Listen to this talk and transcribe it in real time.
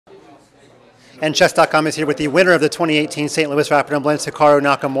And Chess.com is here with the winner of the 2018 St. Louis Rapid and Blitz, Hikaru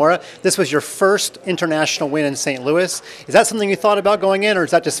Nakamura. This was your first international win in St. Louis. Is that something you thought about going in, or is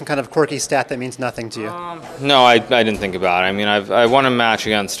that just some kind of quirky stat that means nothing to you? No, I didn't think about it. I mean, I won a match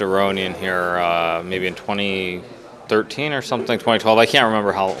against Iranian here maybe in 2013 or something, 2012. I can't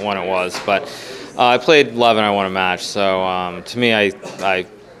remember when it was, but I played 11. I won a match. So to me, I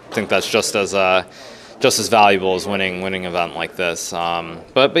think that's just as valuable as winning an event like this.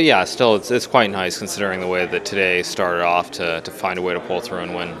 But yeah, still it's quite nice considering the way that today started off to find a way to pull through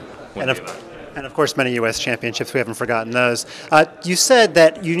and win and of course, many U.S. championships. We haven't forgotten those. You said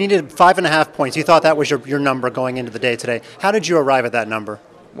that you needed 5.5 points. You thought that was your number going into the day today. How did you arrive at that number?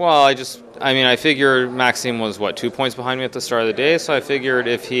 Well, I figured Maxime was 2 points behind me at the start of the day, so I figured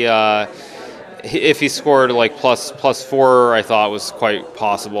if he scored like plus 4, I thought was quite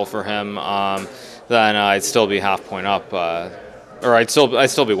possible for him. Then I'd still be half point up, or I'd still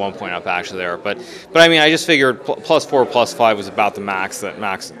be 1 point up actually there. But I mean, I just figured plus 4, plus 5 was about the max that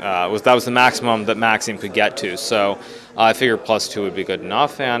was the maximum that Maxime could get to. So I figured plus 2 would be good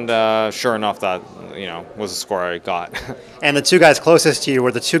enough, and sure enough, that was the score I got. And the two guys closest to you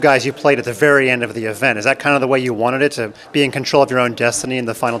were the two guys you played at the very end of the event. Is that kind of the way you wanted it, to be in control of your own destiny in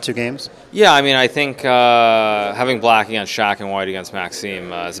the final 2 games? Yeah, I mean, I think having black against Shaq and white against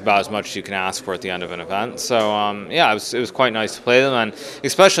Maxime is about as much as you can ask for at the end of an event. So yeah, it was quite nice to play them, and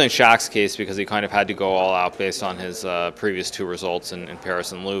especially in Shaq's case because he kind of had to go all out based on his previous 2 results in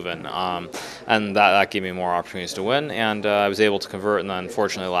Paris and Leuven, and that gave me more opportunities to win, and I was able to convert, and then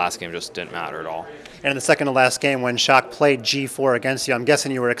unfortunately the last game just didn't matter at all. And in the second to last game, when Shaq played G4 against you, I'm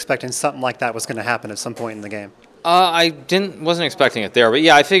guessing you were expecting something like that was going to happen at some point in the game. I wasn't expecting it there, but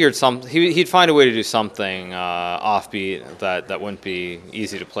yeah, I figured he'd find a way to do something offbeat that wouldn't be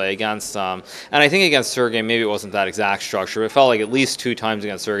easy to play against. And I think against Sergey, maybe it wasn't that exact structure, but it felt like at least 2 times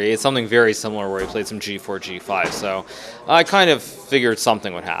against Sergey, it's something very similar where he played some G4, G5. So I kind of figured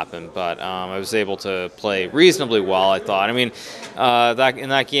something would happen, but I was able to play reasonably well, I thought. I mean, in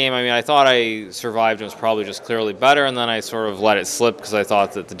that game, I mean, I thought I survived and was probably just clearly better, and then I sort of let it slip because I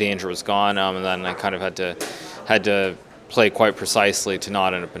thought that the danger was gone, and then I kind of had to play quite precisely to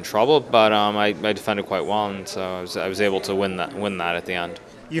not end up in trouble, but I defended quite well, and so I was able to win that at the end.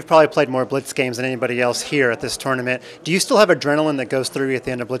 You've probably played more Blitz games than anybody else here at this tournament. Do you still have adrenaline that goes through you at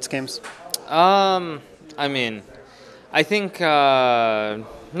the end of Blitz games? I mean, I think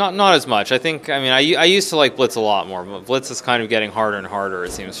not as much. I used to like Blitz a lot more, but Blitz is kind of getting harder and harder,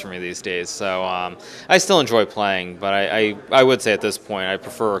 it seems, for me these days. So I still enjoy playing, but I would say at this point I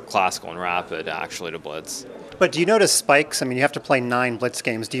prefer Classical and Rapid actually to Blitz. But do you notice spikes? I mean, you have to play 9 Blitz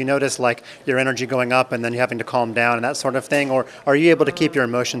games. Do you notice like your energy going up and then you having to calm down and that sort of thing, or are you able to keep your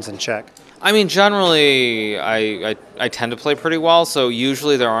emotions in check? I mean, generally, I tend to play pretty well, so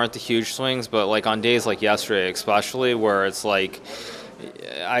usually there aren't the huge swings, but like on days like yesterday especially, where it's like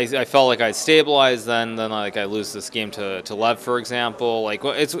I felt like I stabilized, then like I lose this game to Lev, for example. Like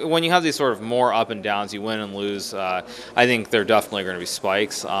it's when you have these sort of more up and downs, you win and lose. I think there definitely going to be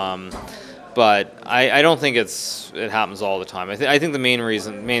spikes. But I don't think it happens all the time. I think the main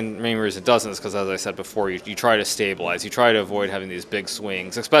reason it doesn't is because, as I said before, you try to stabilize. You try to avoid having these big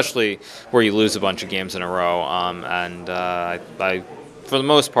swings, especially where you lose a bunch of games in a row. For the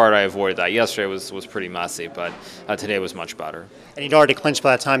most part, I avoided that. Yesterday was pretty messy, but today was much better. And you'd already clinched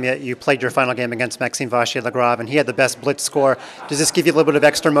by the time you played your final game against Maxime Vachier-Lagrave, and he had the best Blitz score. Does this give you a little bit of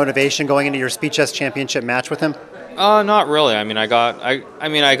extra motivation going into your Speed Chess Championship match with him? Not really. I mean, I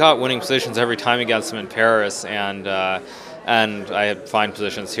got winning positions every time against him in Paris, and I had fine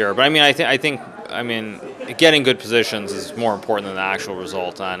positions here. But I mean, I think getting good positions is more important than the actual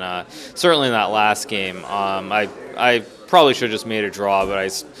result. And certainly in that last game, I probably should have just made a draw, but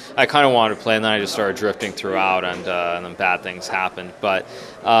I kind of wanted to play, and then I just started drifting throughout, and then bad things happened. But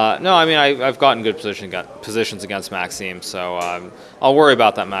no, I mean, I've gotten good positions against Maxime, so I'll worry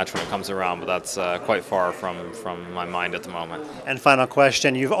about that match when it comes around, but that's quite far from my mind at the moment. And final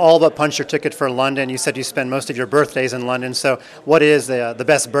question, you've all but punched your ticket for London. You said you spend most of your birthdays in London, so what is the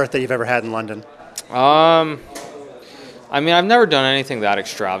best birthday you've ever had in London? I mean, I've never done anything that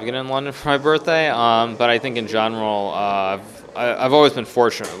extravagant in London for my birthday, but I think in general, I've always been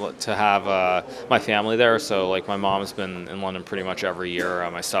fortunate to have my family there. So, like, my mom's been in London pretty much every year,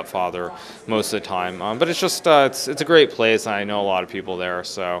 my stepfather most of the time. But it's just, it's a great place, and I know a lot of people there,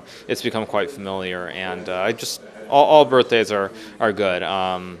 so it's become quite familiar. And all birthdays are good,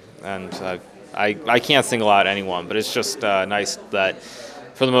 and I can't single out anyone, but it's just nice that,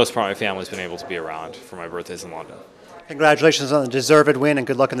 for the most part, my family's been able to be around for my birthdays in London. Congratulations on the deserved win, and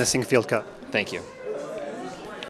good luck in the Singfield Cup. Thank you.